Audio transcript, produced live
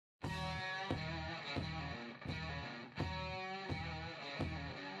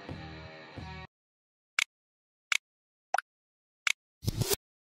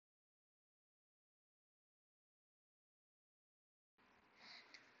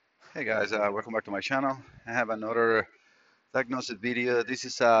Hey guys, welcome back to my channel. I have another diagnostic video. This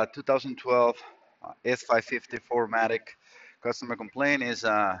is a 2012 S550 4Matic. Customer complaint is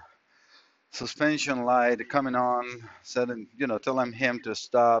suspension light coming on, telling him to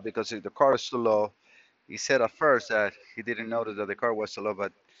stop because the car is too low. He said at first that he didn't notice that the car was too low,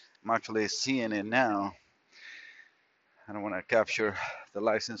 but I'm actually seeing it now. I don't want to capture the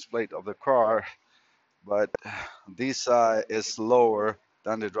license plate of the car, but this side is lower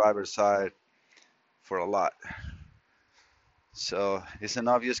than the driver's side for a lot. So it's an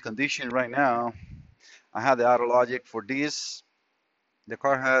obvious condition right now. I have the auto logic for this. The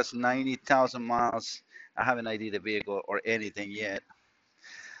car has 90,000 miles. I haven't ID'd the vehicle or anything yet.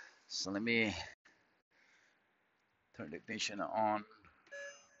 So let me turn the ignition on.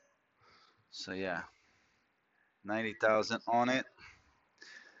 So yeah, 90,000 on it.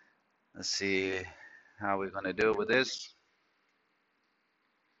 Let's see how we're gonna do with this.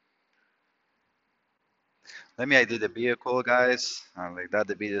 Let me ID the vehicle, guys. Like that,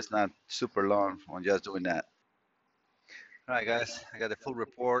 the video is not super long on just doing that. All right, guys, I got the full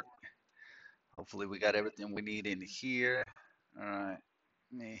report. Hopefully, we got everything we need in here. All right,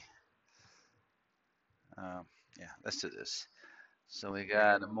 me. Um, yeah, let's do this. So we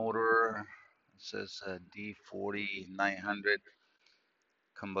got a motor, it says D4900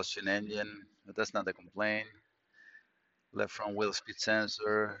 combustion engine, but that's not the complaint. Left front wheel speed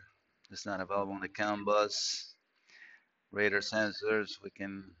sensor, it's not available on the CAN bus. Radar sensors, we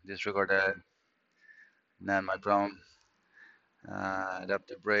can disregard that, not my problem.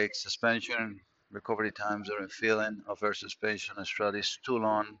 Adaptive brake, suspension, recovery times are in feeling of air suspension, strut is too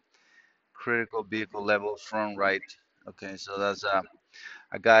long, critical vehicle level front right. Okay, so that's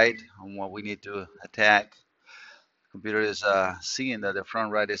a guide on what we need to attack. Computer is seeing that the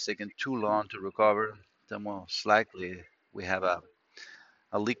front right is taking too long to recover, then most likely we have a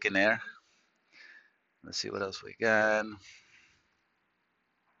leak in air. Let's see what else we got.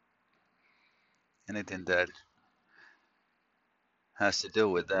 Anything that has to do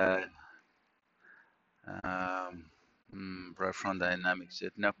with that. Um, right front dynamics.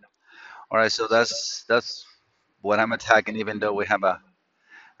 Nope. All right, so that's what I'm attacking. Even though we have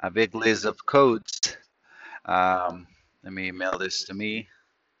a big list of codes. Um, Let me email this to me.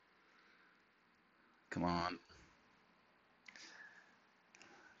 Come on.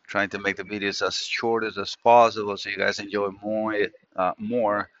 Trying to make the videos as short as possible so you guys enjoy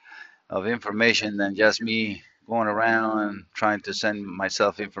more of information than just me going around and trying to send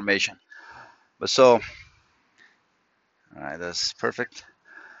myself information. But so, all right, that's perfect.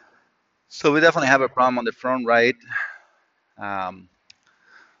 So we definitely have a problem on the front right. Um,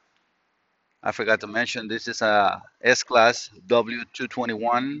 I forgot to mention this is a S-Class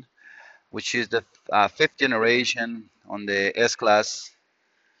W221, which is the fifth generation on the S-Class.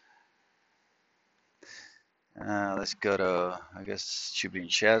 Let's go to, I guess, should be in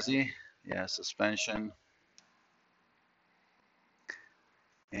chassis. Yeah, suspension.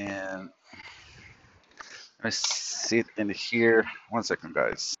 And let me see it in here. 1 second,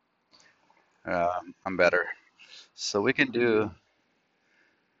 guys. I'm better. So we can do,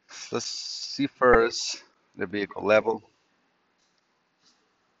 let's see first the vehicle level.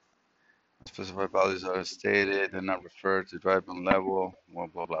 Specified values are stated and not referred to driving level, blah,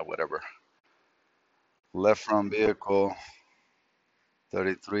 blah, blah, whatever. Left front vehicle,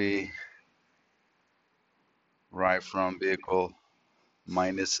 33. Right front vehicle,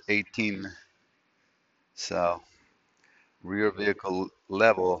 minus 18. So rear vehicle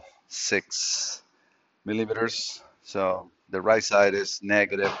level, 6 millimeters. So the right side is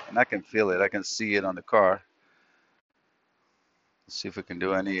negative, and I can feel it. I can see it on the car. Let's see if we can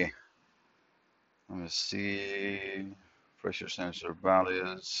do any. Let me see. Pressure sensor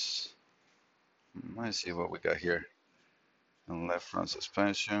values. Let's see what we got here. And left front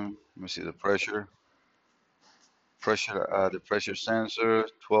suspension. Let me see the pressure. The pressure sensor,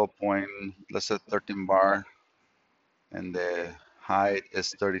 12 point, let's say 13 bar, and the height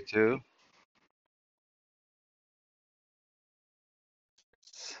is 32.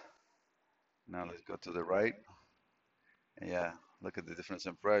 Now let's go to the right. Yeah, look at the difference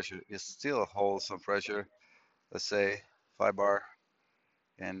in pressure. It still holds some pressure. Let's say 5 bar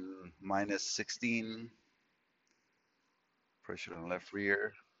and minus 16 pressure on left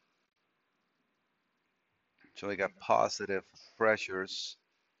rear. So we got positive pressures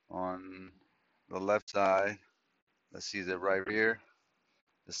on the left side. Let's see the right rear.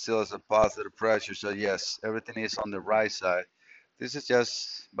 It still is a positive pressure. So yes, everything is on the right side. This is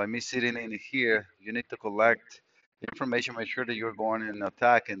just by me sitting in here, you need to collect information, make sure that you're going and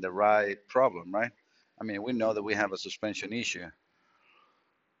attacking the right problem, right? I mean, we know that we have a suspension issue.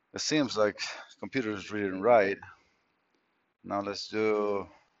 It seems like computer is reading right. Now let's do,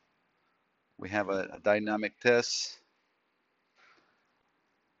 we have a dynamic test.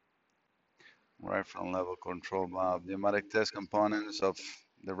 Right front level control valve. Pneumatic test components of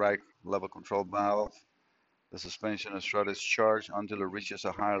the right level control valve. The suspension strut is charged until it reaches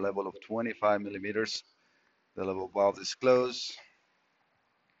a higher level of 25 millimeters. The level valve is closed.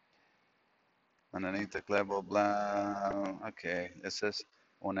 On an intake level valve, okay, it says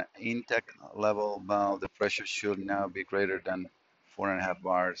on an intake level valve, the pressure should now be greater than 4.5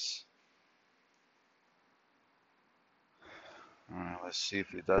 bars. All right, let's see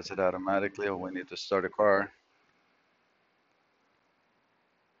if it does it automatically or we need to start the car.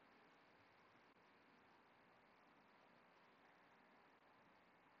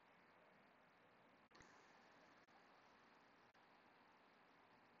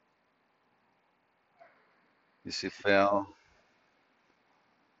 You see fail.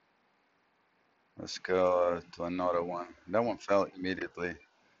 Let's go to another one. That one fell immediately.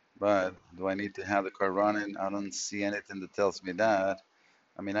 But do I need to have the car running? I don't see anything that tells me that.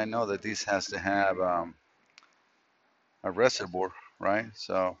 I mean, I know that this has to have a reservoir, right?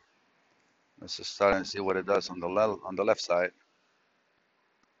 So let's just start and see what it does on the left side.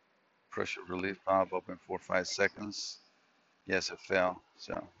 Pressure relief valve open for 5 seconds. Yes, it fell.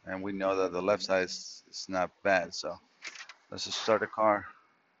 So, and we know that the left side is not bad. So let's just start the car.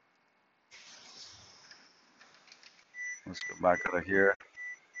 Let's go back out of here.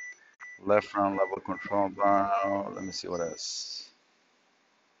 Left front level control valve. Let me see what else.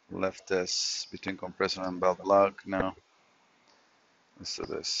 Left test between compressor and belt plug. No. Let's do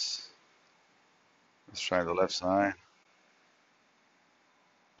this. Let's try the left side.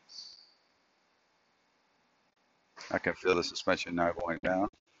 I can feel the suspension now going down.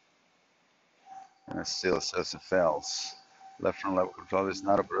 And it still says it fails. Left front level control is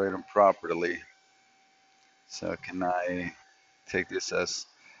not operating properly. So can I take this as,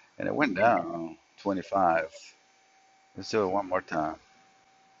 and it went down 25. Let's do it one more time.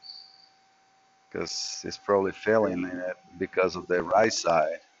 Because it's probably failing in it because of the right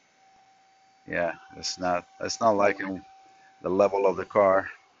side. Yeah, it's not liking the level of the car.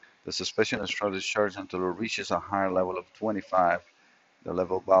 The suspension is trying to charge until it reaches a higher level of 25. The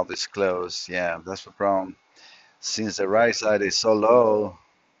level valve is closed. Yeah, that's the problem. Since the right side is so low,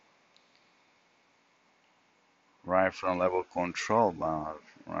 right front level control valve.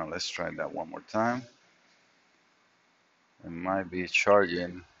 Well, let's try that one more time. It might be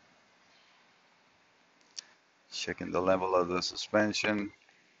charging. Checking the level of the suspension.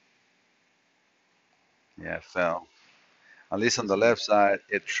 Yeah, it fell. At least on the left side,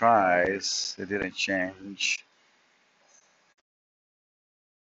 it tries. It didn't change.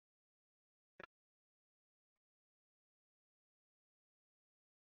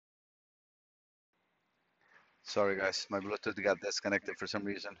 Sorry guys, my Bluetooth got disconnected for some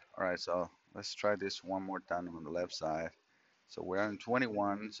reason. All right, so let's try this one more time on the left side. So we're on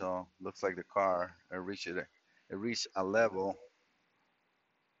 21, so looks like the car it reached a level.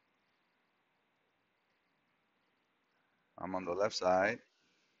 I'm on the left side.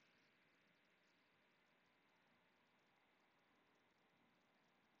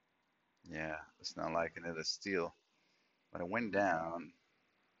 Yeah, it's not liking it still, but it went down.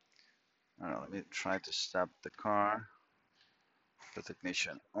 All right, let me try to stop the car. The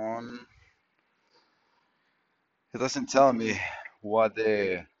technician on. It doesn't tell me what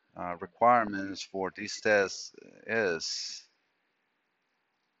the requirements for this test is.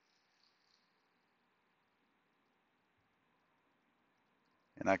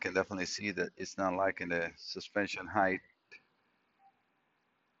 And I can definitely see that it's not liking the suspension height.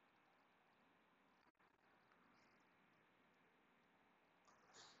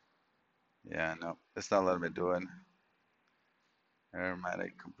 Yeah, no, it's not letting me do it.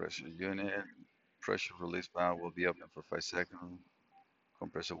 Airmatic compression unit. Pressure release valve will be open for 5 seconds.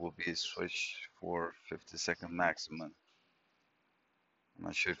 Compressor will be switched for 50-second maximum. I'm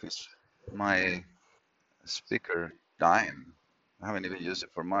not sure if it's my speaker dying. I haven't even used it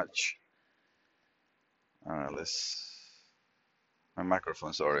for much. Let's, my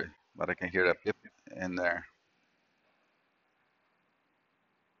microphone, sorry, but I can hear that pip in there.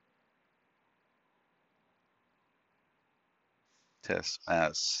 Test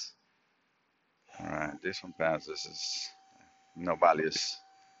pass. All right, this one passes. This is no values.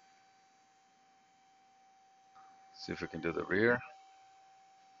 See if we can do the rear.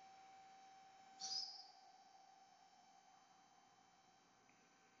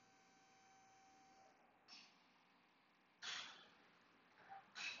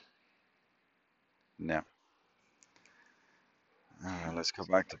 No. All right, let's go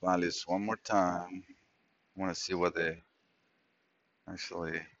back to values one more time. I want to see what they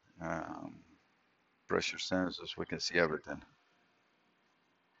actually um, pressure sensors. We can see everything.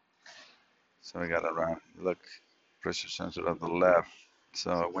 So we got around. Look, pressure sensor on the left.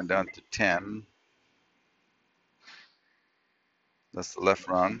 So it went down to 10. That's the left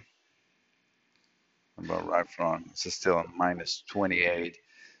run. About right front. It's still on minus 28.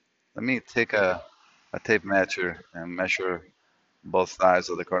 Let me take a tape measure and measure both sides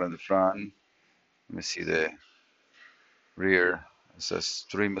of the car in the front. Let me see the rear. It says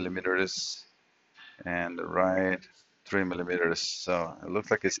 3 millimeters, and the right 3 millimeters. So it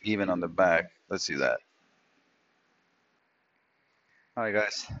looks like it's even on the back. Let's see that. All right,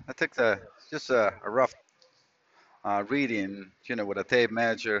 guys. I took just a rough reading, with a tape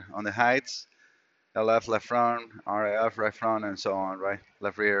measure on the heights. The left front, RAF, right front, and so on, right?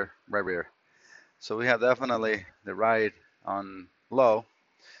 Left rear, right rear. So we have definitely the right on low.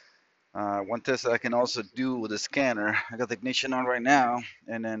 One test I can also do with the scanner. I got the ignition on right now,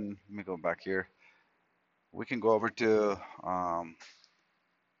 and then let me go back here. We can go over to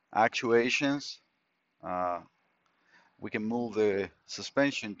actuations. Uh, we can move the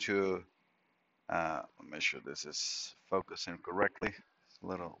suspension to, let me make sure this is focusing correctly. It's a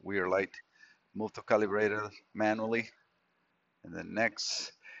little weird light. Move to calibrator manually, and then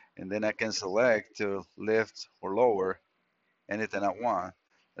next, and then I can select to lift or lower anything I want.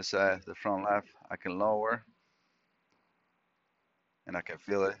 Let's say the front left, I can lower, and I can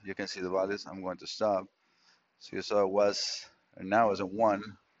feel it. You can see the values. I'm going to stop. So you saw it was, and now it's a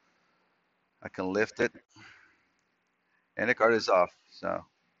 1. I can lift it, and the car is off. So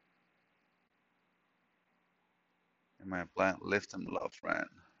in my plan, lift and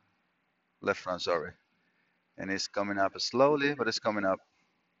left front, sorry. And it's coming up slowly, but it's coming up.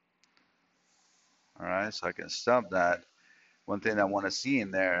 All right, so I can stop that. One thing I want to see in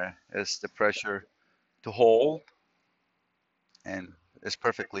there is the pressure to hold, and it's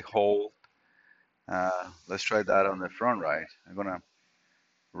perfectly hold. Let's try that on the front right. I'm gonna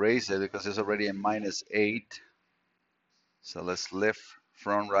raise it because it's already a -8. So let's lift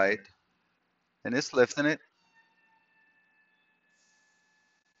front right, and it's lifting it.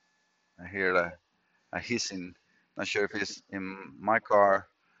 I hear a hissing. Not sure if it's in my car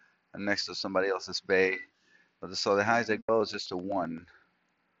and next to somebody else's bay, but so the highest it goes is to 1.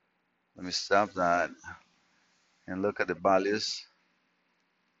 Let me stop that and look at the values.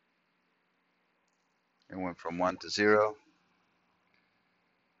 It went from 1 to 0.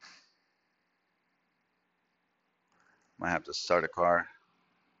 Might have to start a car,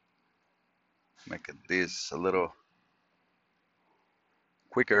 make it this a little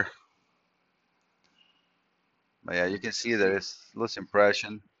quicker. But yeah, you can see there is losing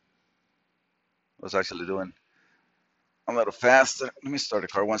impression. I was actually doing a little faster. Let me start the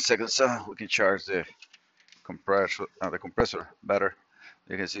car 1 second so we can charge the compressor better.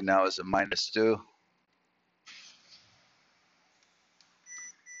 You can see now it's a -2.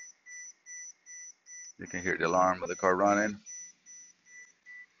 You can hear the alarm of the car running.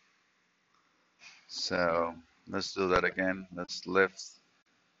 So let's do that again. Let's lift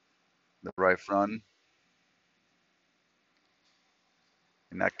the right front.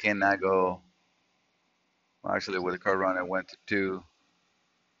 And I cannot go, well, actually with the car running, I went to 2.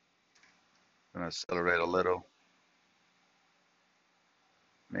 I'm gonna accelerate a little.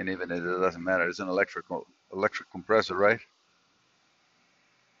 I mean, even if it doesn't matter, it's an electric compressor, right?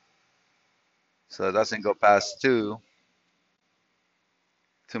 So it doesn't go past 2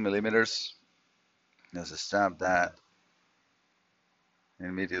 millimeters. Let's stop that.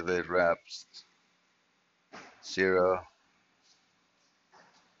 Immediately it wraps 0.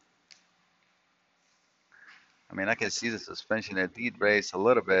 I mean, I can see the suspension. It did raise a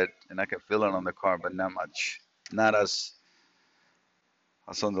little bit, and I can feel it on the car, but not much. Not as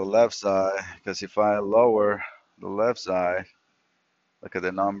on the left side, because if I lower the left side, look at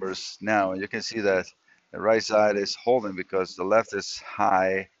the numbers now, you can see that the right side is holding because the left is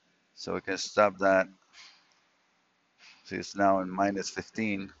high, so we can stop that. See, it's now in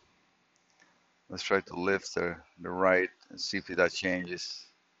 -15. Let's try to lift the right and see if that changes.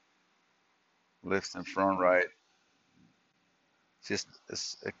 Lift in front right. Just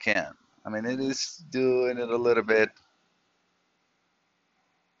it can. I mean, it is doing it a little bit.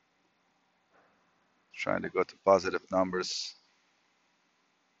 Trying to go to positive numbers.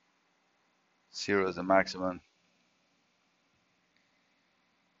 0 is the maximum.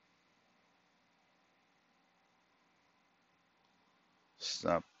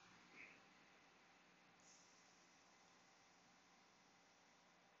 Stop.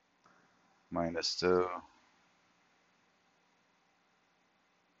 -2.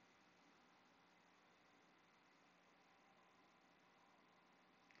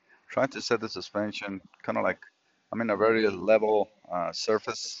 Trying to set the suspension kind of like I'm in a very level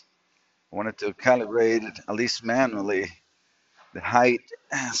surface. I wanted to calibrate it at least manually, the height,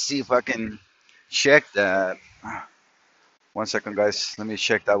 see if I can check that. 1 second, guys. Let me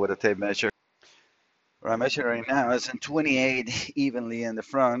check that with a tape measure. What I'm measuring right now is in 28 evenly in the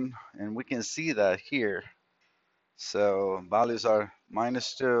front, and we can see that here. So values are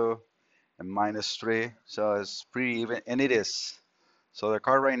 -2 and -3, so it's pretty even, and it is. So the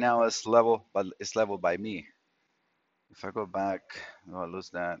car right now is level, but it's leveled by me. If I go back, oh, I lose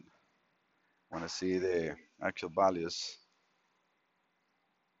that. I want to see the actual values.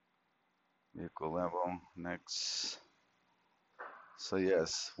 Vehicle level, next. So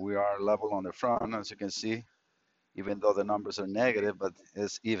yes, we are level on the front, as you can see, even though the numbers are negative, but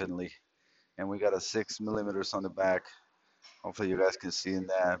it's evenly. And we got a 6 millimeters on the back. Hopefully you guys can see in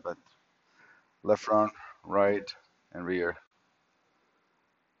that, but left front, right, and rear.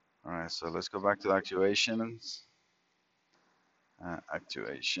 All right, so let's go back to actuations.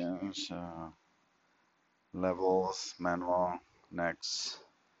 Actuations, levels, manual, next.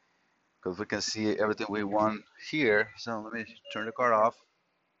 Because we can see everything we want here. So let me turn the car off.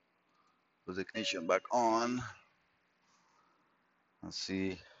 Put the ignition back on. Let's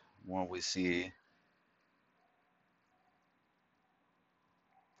see what we see.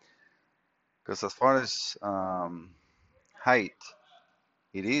 Because as far as height,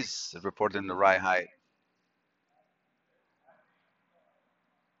 it is reporting the right height.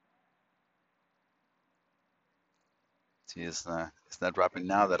 See, it's not dropping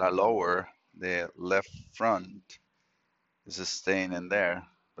now that I lower the left front. This is staying in there,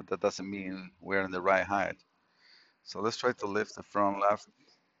 but that doesn't mean we're in the right height. So let's try to lift the front left.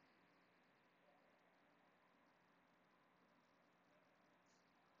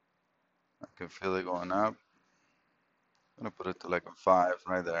 I can feel it going up. I'm gonna put it to like a 5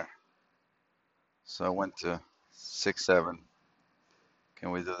 right there. So I went to 6, 7.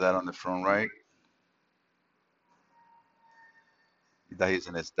 Can we do that on the front right? That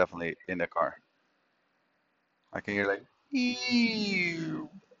isn't, it's definitely in the car. I can hear like, "Eeew."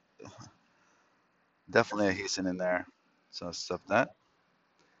 Definitely a hissing in there. So stop that.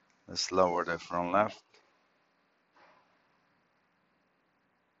 Let's lower the front left.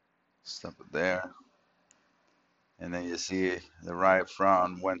 Stop it there. And then you see the right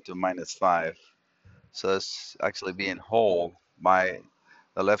front went to -5. So it's actually being held by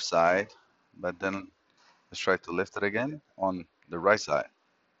the left side. But then let's try to lift it again on the right side.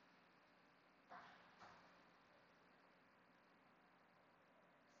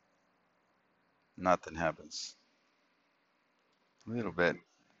 Nothing happens. A little bit.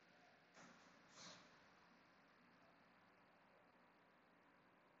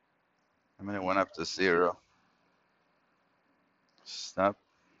 I mean, it went up to 0. Stop.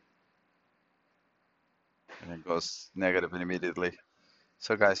 And it goes negative immediately.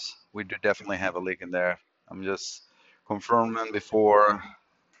 So guys, we do definitely have a leak in there. I'm just confirming before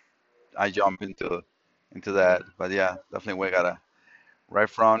I jump into that. But yeah, definitely we got a right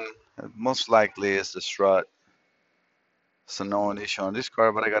front. Most likely is the strut. So no issue on this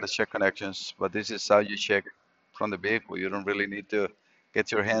car, but I gotta check connections. But this is how you check from the vehicle. You don't really need to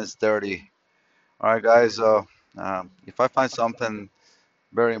get your hands dirty. All right, guys. If I find something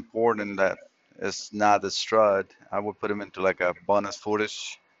very important that is not the strut, I will put them into like a bonus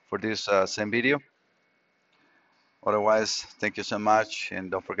footage for this same video. Otherwise, thank you so much,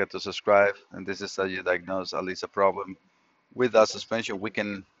 and don't forget to subscribe. And this is how you diagnose at least a problem with the suspension. We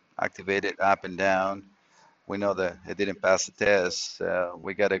can activate it up and down. We know that it didn't pass the test.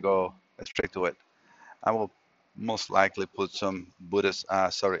 We gotta go straight to it. I will most likely put some bonus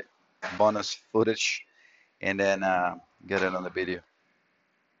footage, and then get it on the video.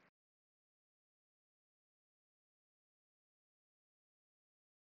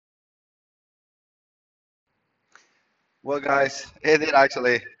 Well, guys, it did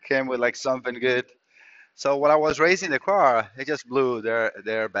actually came with like something good. So when I was raising the car, it just blew the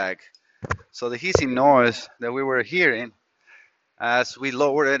airbag. So the hissing noise that we were hearing as we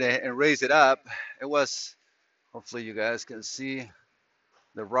lowered it and raised it up, it was, hopefully you guys can see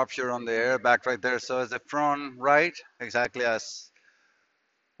the rupture on the airbag right there. So it's the front right, exactly as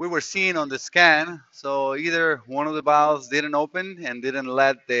we were seeing on the scan. So either one of the valves didn't open and didn't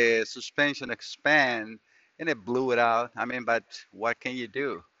let the suspension expand and it blew it out. I mean, but what can you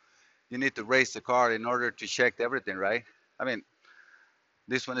do? You need to raise the car in order to check everything, right? I mean,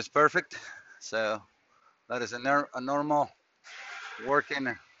 this one is perfect. So that is a normal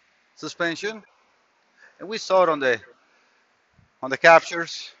working suspension. And we saw it on the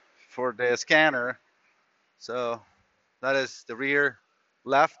captures for the scanner. So that is the rear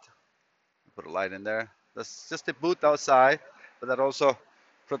left. Put a light in there. That's just a boot outside, but that also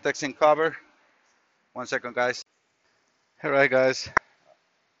protects in cover. 1 second, guys. All right, guys.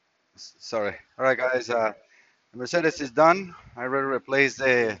 Sorry. All right, guys. The Mercedes is done. I already replaced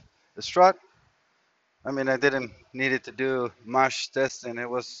the strut. I mean, I didn't need it to do much testing. It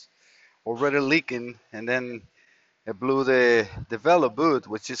was already leaking, and then it blew the velo boot,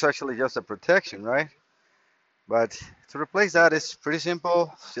 which is actually just a protection, right? But to replace that is pretty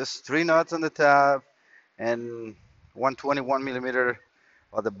simple. Just 3 nuts on the tab and 121 millimeter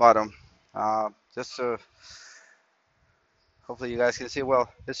at the bottom. Just so hopefully you guys can see. Well,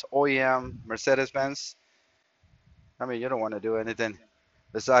 it's OEM Mercedes-Benz. I mean, you don't want to do anything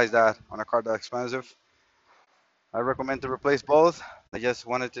besides that on a car that expensive. I recommend to replace both. I just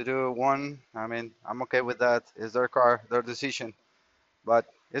wanted to do one. I mean, I'm okay with that. It's their car, their decision, but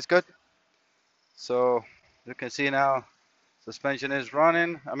it's good. So you can see now suspension is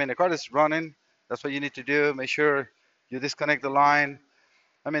running. I mean, the car is running. That's what you need to do. Make sure you disconnect the line.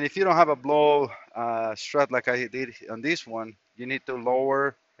 I mean, if you don't have a blow strut like I did on this one, you need to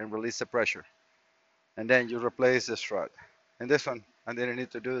lower and release the pressure, and then you replace the strut. And this one, I didn't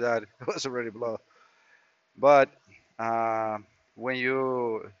need to do that. It was already blow. But uh, when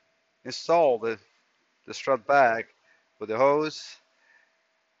you install the strut back with the hose,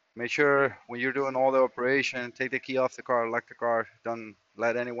 make sure when you're doing all the operation, take the key off the car, lock the car, don't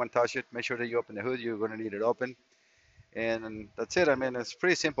let anyone touch it. Make sure that you open the hood. You're going to need it open. And that's it. I mean, it's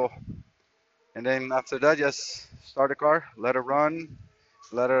pretty simple. And then after that, just start the car, let her run,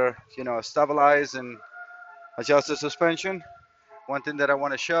 let her, stabilize and adjust the suspension. One thing that I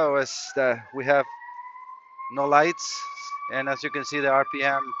want to show is that we have no lights. And as you can see, the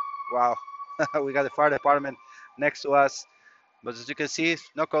RPM, wow, we got the fire department next to us. But as you can see,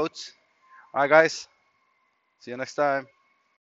 no coats. All right, guys, see you next time.